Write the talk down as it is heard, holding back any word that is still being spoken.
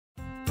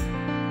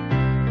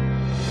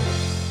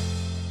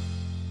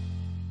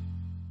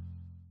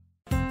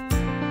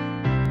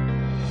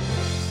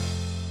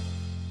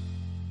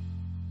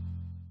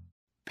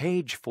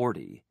Page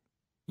 40,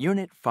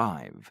 Unit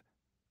 5,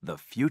 The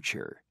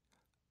Future.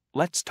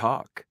 Let's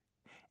talk.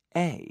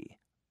 A.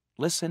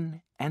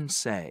 Listen and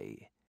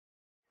say.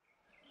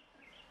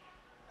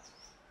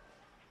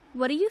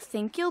 What do you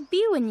think you'll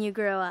be when you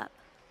grow up?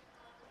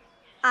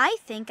 I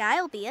think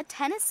I'll be a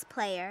tennis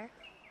player.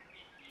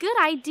 Good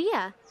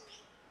idea.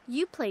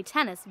 You play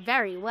tennis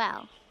very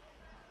well.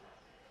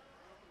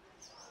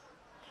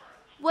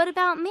 What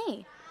about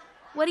me?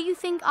 What do you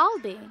think I'll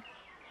be?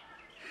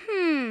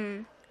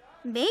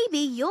 Maybe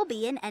you'll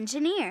be an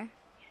engineer.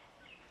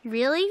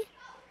 Really?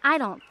 I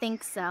don't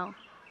think so.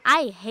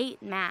 I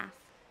hate math.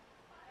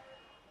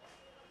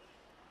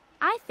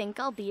 I think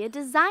I'll be a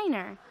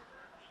designer.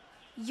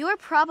 You're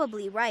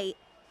probably right.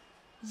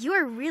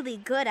 You're really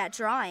good at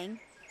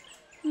drawing.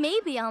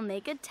 Maybe I'll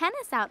make a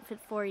tennis outfit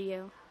for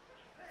you.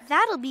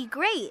 That'll be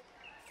great.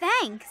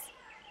 Thanks.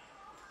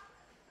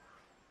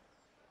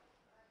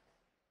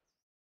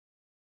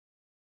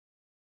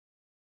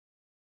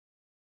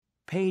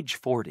 Page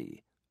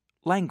 40,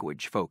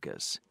 Language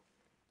Focus.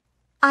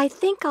 I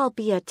think I'll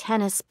be a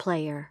tennis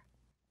player.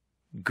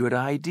 Good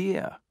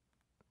idea.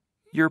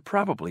 You're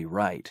probably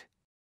right.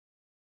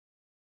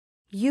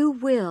 You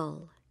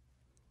will.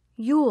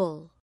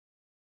 You'll.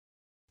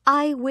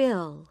 I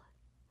will.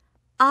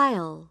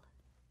 I'll.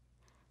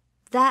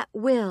 That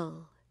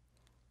will.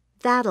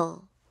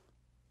 That'll.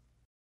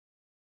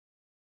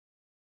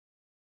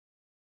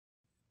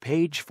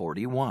 Page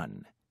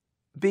 41.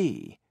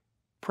 B.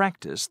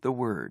 Practice the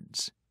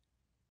words.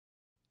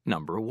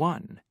 Number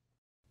 1.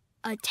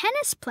 A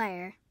tennis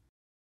player.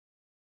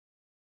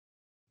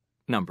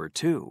 Number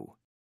 2.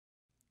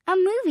 A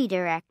movie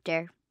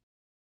director.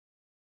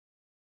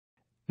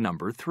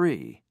 Number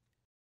 3.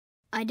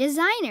 A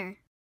designer.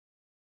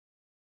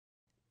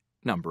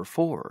 Number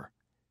 4.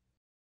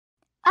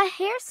 A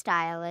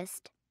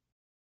hairstylist.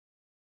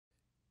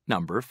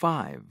 Number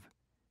 5.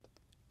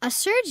 A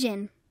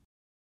surgeon.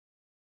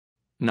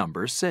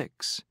 Number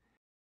 6.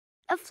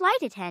 A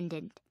flight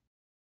attendant.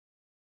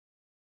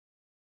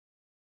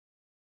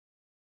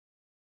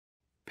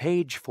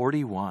 Page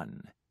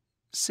 41.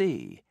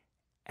 C.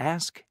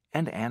 Ask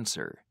and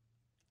answer.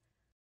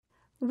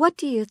 What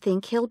do you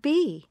think he'll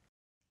be?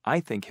 I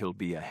think he'll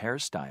be a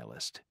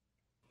hairstylist.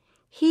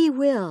 He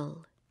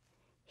will.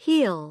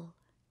 He'll.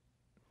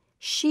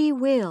 She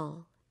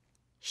will.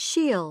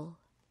 She'll.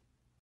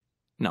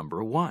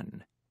 Number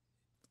 1.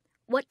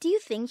 What do you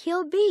think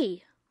he'll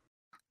be?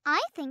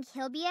 I think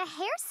he'll be a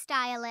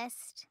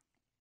hairstylist.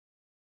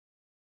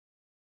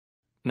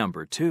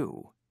 Number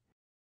 2.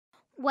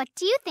 What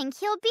do you think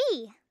he'll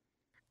be?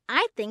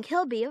 I think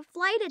he'll be a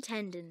flight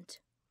attendant.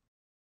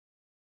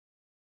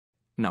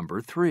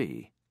 Number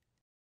 3.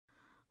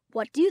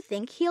 What do you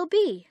think he'll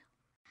be?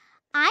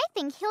 I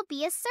think he'll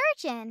be a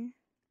surgeon.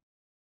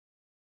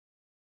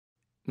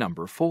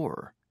 Number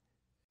 4.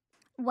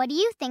 What do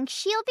you think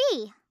she'll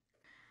be?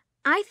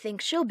 I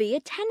think she'll be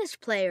a tennis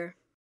player.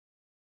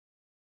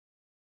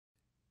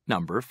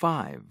 Number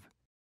 5.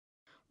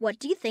 What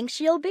do you think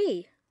she'll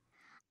be?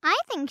 I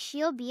think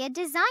she'll be a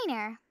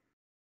designer.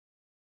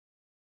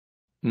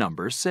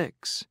 Number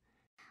 6.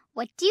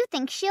 What do you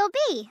think she'll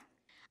be?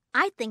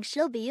 I think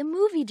she'll be a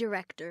movie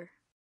director.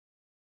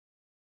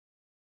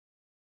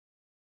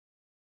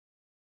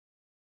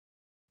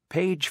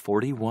 Page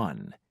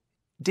 41.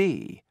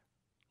 D.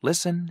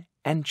 Listen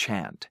and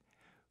chant.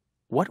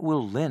 What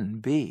will Lynn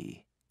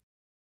be?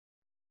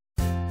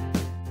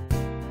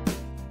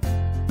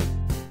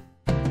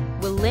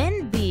 Will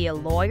Lynn be a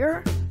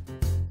lawyer?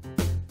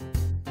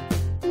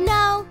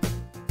 No,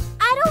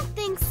 I don't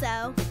think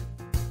so.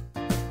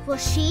 Will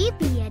she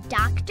be a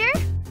doctor?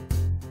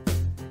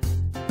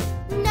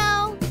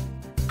 No,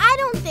 I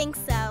don't think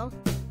so.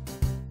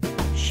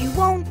 She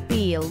won't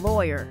be a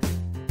lawyer.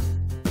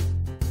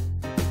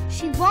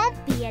 She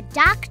won't be a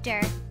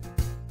doctor.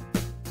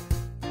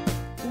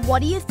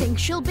 What do you think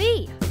she'll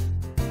be?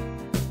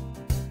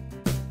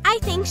 I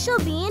think she'll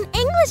be an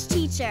English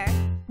teacher.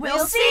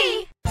 We'll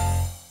see!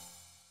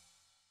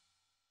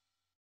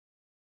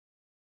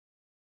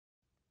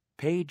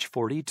 Page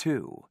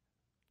 42.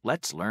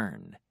 Let's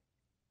learn.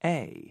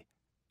 A.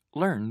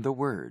 Learn the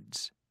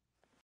words.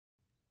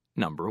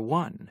 Number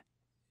 1.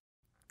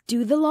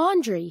 Do the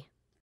laundry.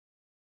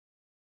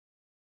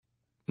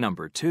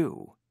 Number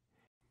 2.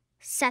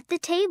 Set the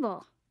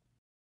table.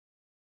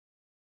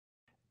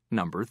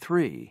 Number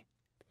 3.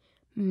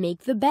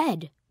 Make the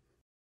bed.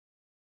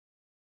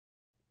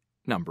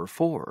 Number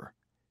 4.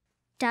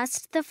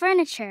 Dust the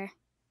furniture.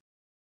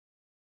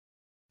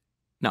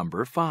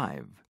 Number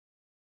 5.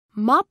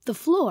 Mop the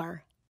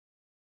floor.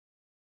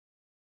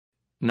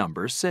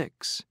 Number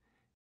 6.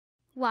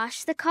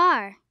 Wash the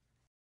car.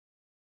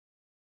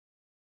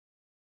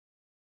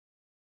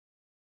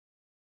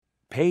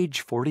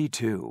 Page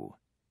 42.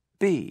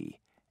 B.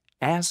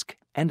 Ask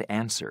and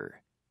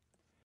answer.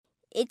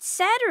 It's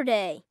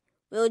Saturday.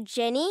 Will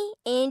Jenny,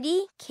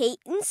 Andy, Kate,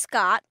 and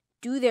Scott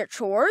do their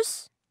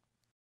chores?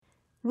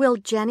 Will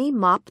Jenny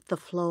mop the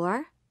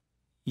floor?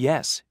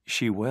 Yes,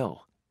 she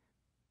will.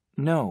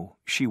 No,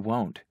 she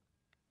won't.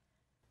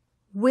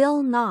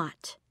 Will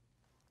not.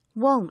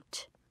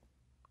 Won't.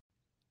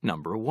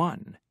 Number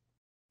 1.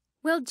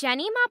 Will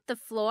Jenny mop the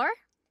floor?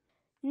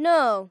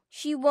 No,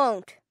 she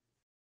won't.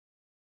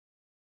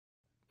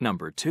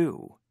 Number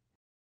 2.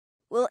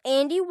 Will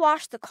Andy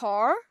wash the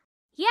car?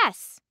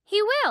 Yes,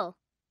 he will.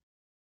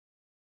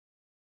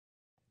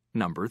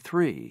 Number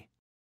 3.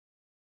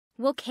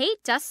 Will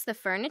Kate dust the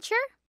furniture?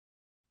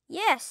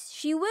 Yes,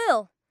 she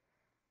will.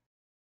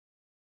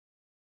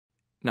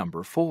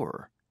 Number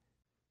 4.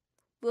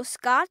 Will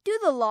Scott do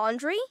the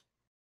laundry?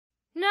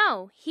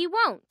 No, he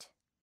won't.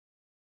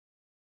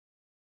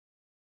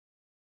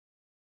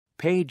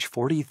 Page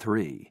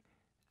 43.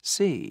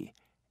 C.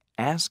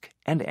 Ask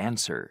and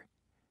answer.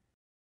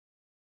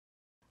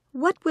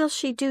 What will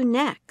she do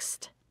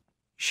next?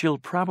 She'll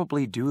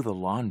probably do the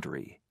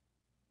laundry.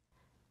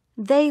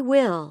 They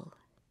will.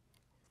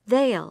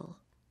 They'll.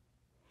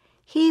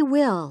 He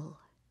will.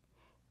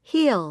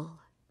 He'll.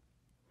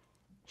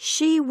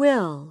 She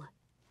will.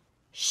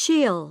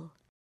 She'll.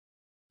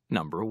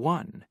 Number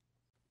 1.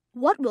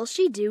 What will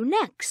she do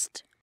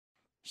next?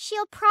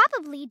 She'll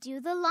probably do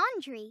the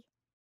laundry.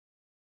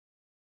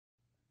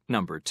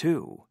 Number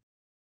 2.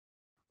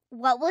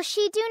 What will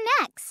she do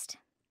next?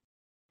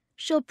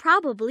 She'll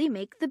probably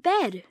make the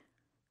bed.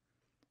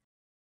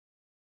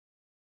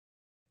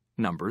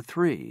 Number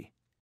 3.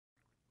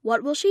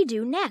 What will she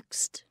do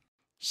next?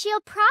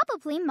 She'll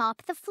probably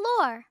mop the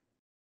floor.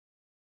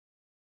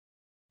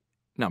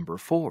 Number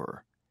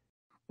 4.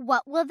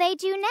 What will they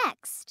do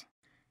next?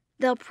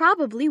 They'll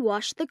probably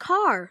wash the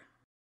car.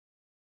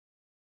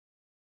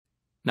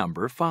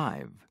 Number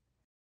 5.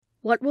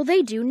 What will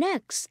they do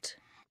next?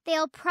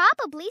 They'll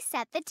probably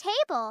set the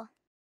table.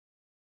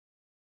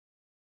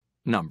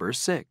 Number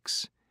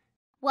 6.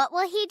 What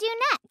will he do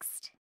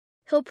next?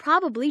 He'll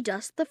probably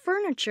dust the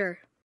furniture.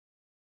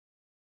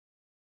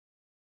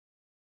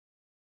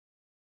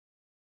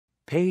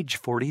 Page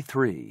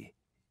 43.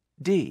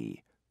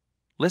 D.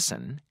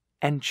 Listen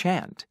and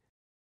chant.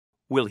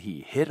 Will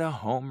he hit a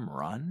home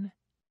run?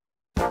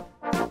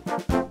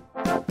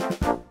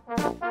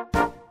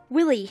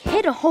 Will he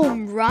hit a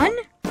home run?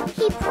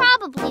 He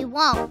probably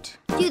won't.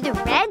 Do the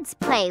Reds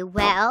play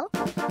well?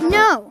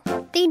 No,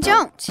 they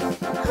don't.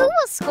 Who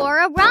will score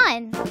a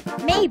run?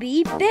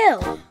 Maybe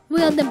Bill.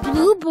 Will the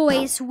Blue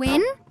Boys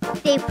win?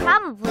 They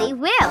probably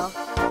will.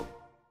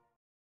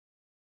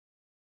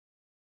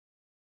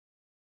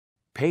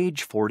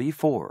 Page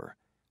 44.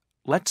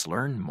 Let's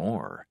learn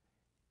more.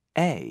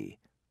 A.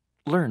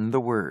 Learn the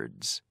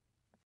words.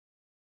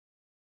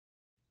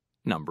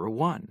 Number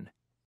 1.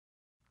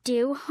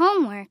 Do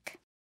homework.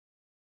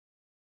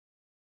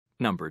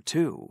 Number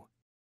 2.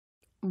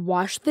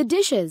 Wash the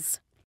dishes.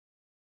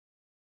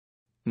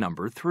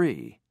 Number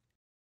 3.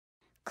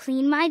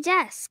 Clean my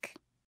desk.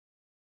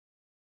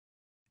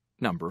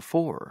 Number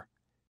 4.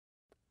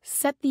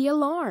 Set the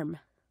alarm.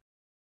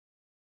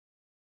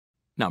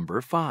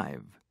 Number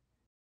 5.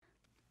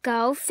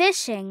 Go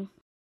fishing.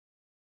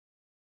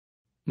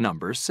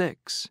 Number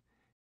 6.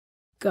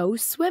 Go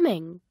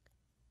swimming.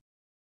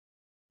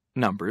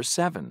 Number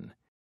 7.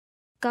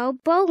 Go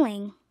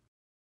bowling.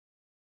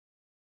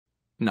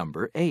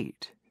 Number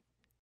 8.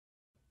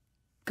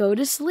 Go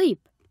to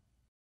sleep.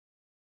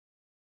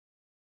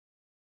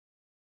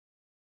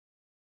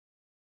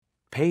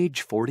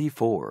 Page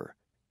 44.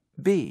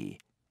 B.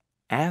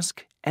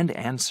 Ask and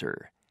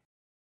answer.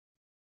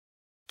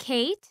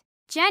 Kate,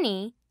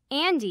 Jenny,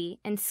 Andy,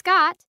 and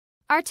Scott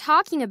are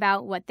talking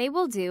about what they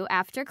will do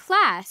after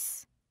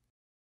class.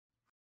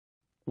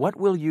 What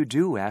will you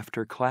do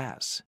after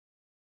class?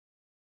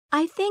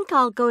 I think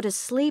I'll go to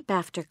sleep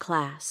after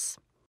class.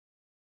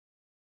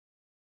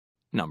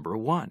 Number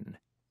 1.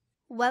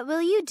 What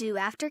will you do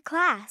after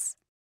class?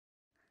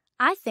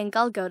 I think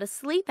I'll go to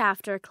sleep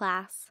after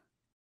class.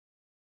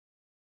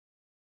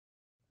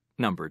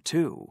 Number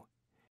 2.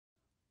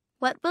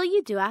 What will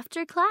you do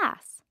after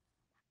class?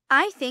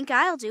 I think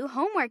I'll do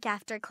homework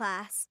after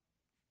class.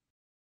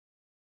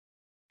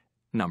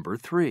 Number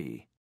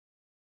 3.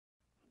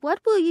 What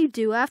will you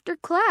do after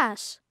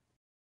class?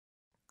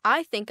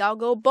 I think I'll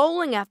go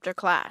bowling after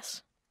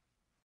class.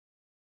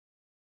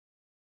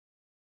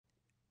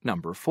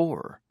 Number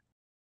 4.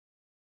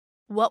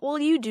 What will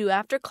you do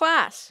after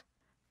class?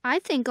 I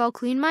think I'll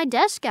clean my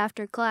desk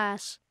after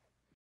class.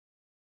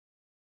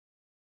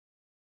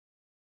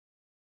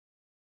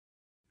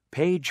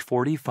 Page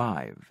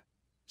 45.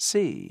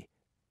 C.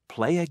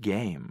 Play a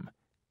game.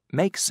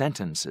 Make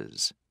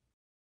sentences.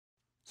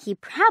 He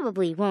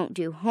probably won't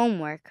do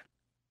homework.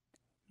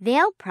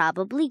 They'll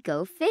probably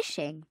go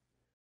fishing.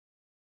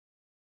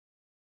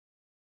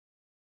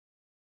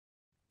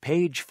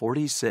 Page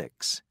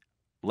 46.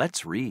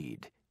 Let's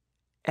read.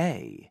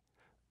 A.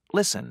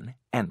 Listen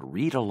and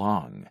read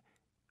along.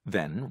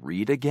 Then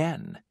read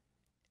again.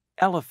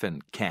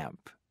 Elephant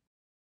camp.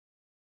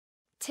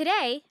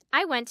 Today,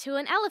 I went to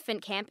an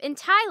elephant camp in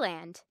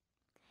Thailand.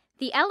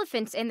 The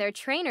elephants and their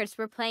trainers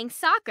were playing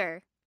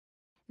soccer.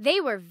 They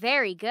were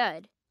very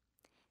good.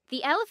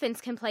 The elephants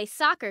can play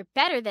soccer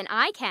better than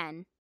I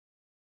can.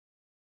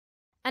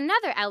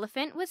 Another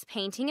elephant was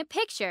painting a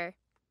picture.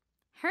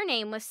 Her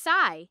name was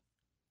Sai.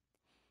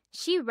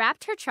 She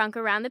wrapped her trunk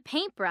around the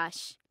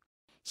paintbrush.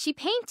 She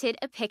painted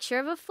a picture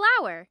of a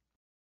flower.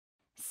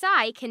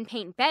 Sai can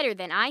paint better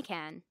than I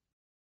can.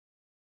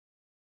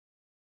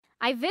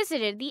 I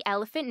visited the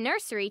elephant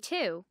nursery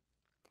too.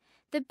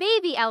 The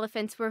baby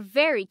elephants were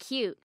very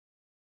cute.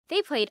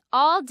 They played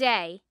all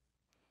day.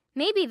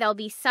 Maybe they'll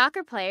be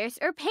soccer players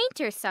or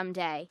painters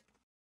someday.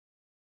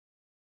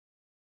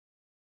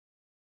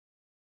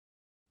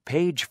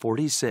 Page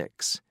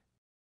 46.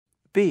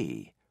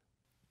 B.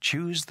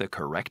 Choose the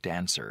correct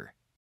answer.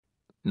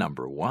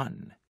 Number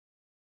 1.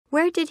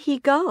 Where did he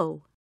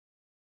go?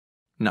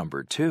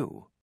 Number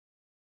 2.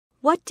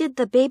 What did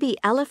the baby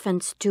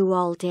elephants do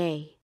all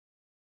day?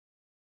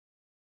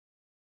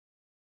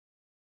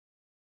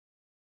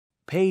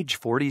 Page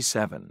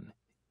 47.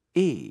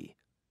 E.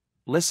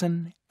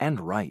 Listen and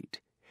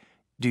write.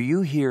 Do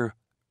you hear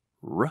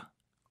r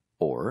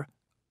or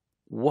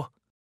w?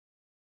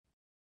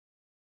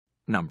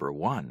 Number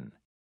 1.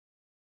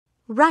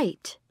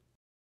 Right.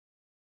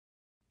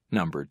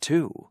 Number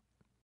 2.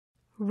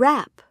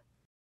 Wrap.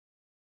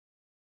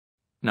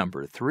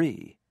 Number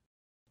 3.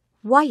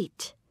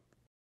 White.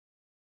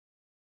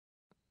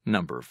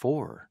 Number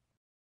 4.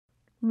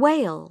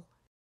 Whale.